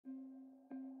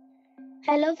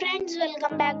Hello friends,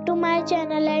 welcome back to my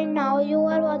channel and now you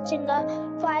are watching a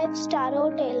 5-star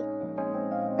hotel.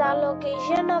 The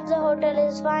location of the hotel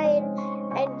is fine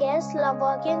and guests love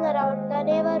walking around the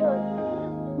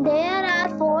neighborhood. There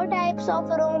are 4 types of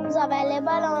rooms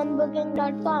available on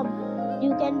booking.com.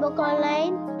 You can book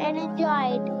online and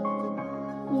enjoy it.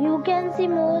 You can see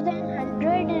more than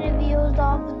 100 reviews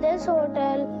of this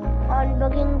hotel on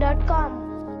booking.com.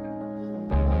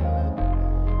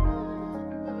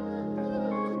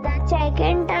 The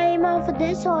check-in time of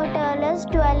this hotel is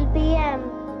 12 p.m.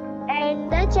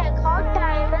 and the check-out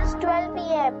time is 12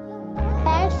 p.m.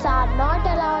 Pets are not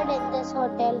allowed in this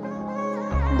hotel.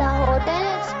 The hotel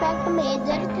accepts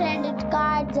major credit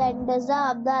cards and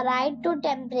reserves the right to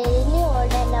temporarily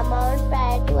hold an amount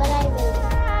prior to arrival.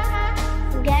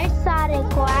 Guests are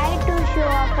required to show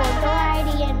a photo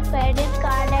ID and credit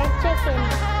card at check-in.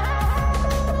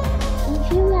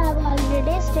 If you have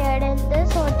already stayed in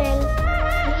this hotel,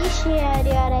 please share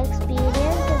your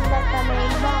experience in the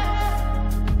comment box.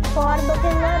 For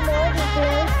booking or more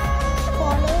details,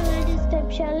 follow the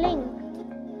description link.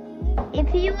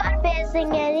 If you are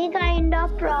facing any kind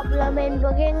of problem in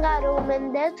booking a room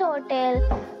in this hotel,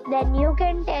 then you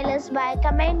can tell us by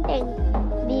commenting.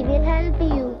 We will help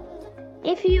you.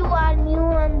 If you are new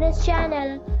on this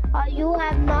channel or you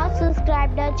have not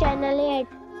subscribed our channel yet,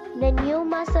 then you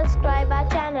must subscribe our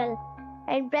channel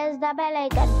and press the bell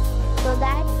icon so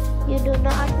that you do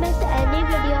not miss any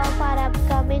video of our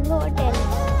upcoming hotel.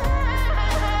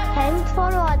 Thanks for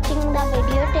watching the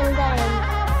video till the end.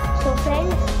 So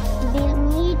friends, we'll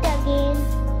meet again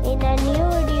in a new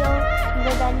video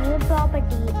with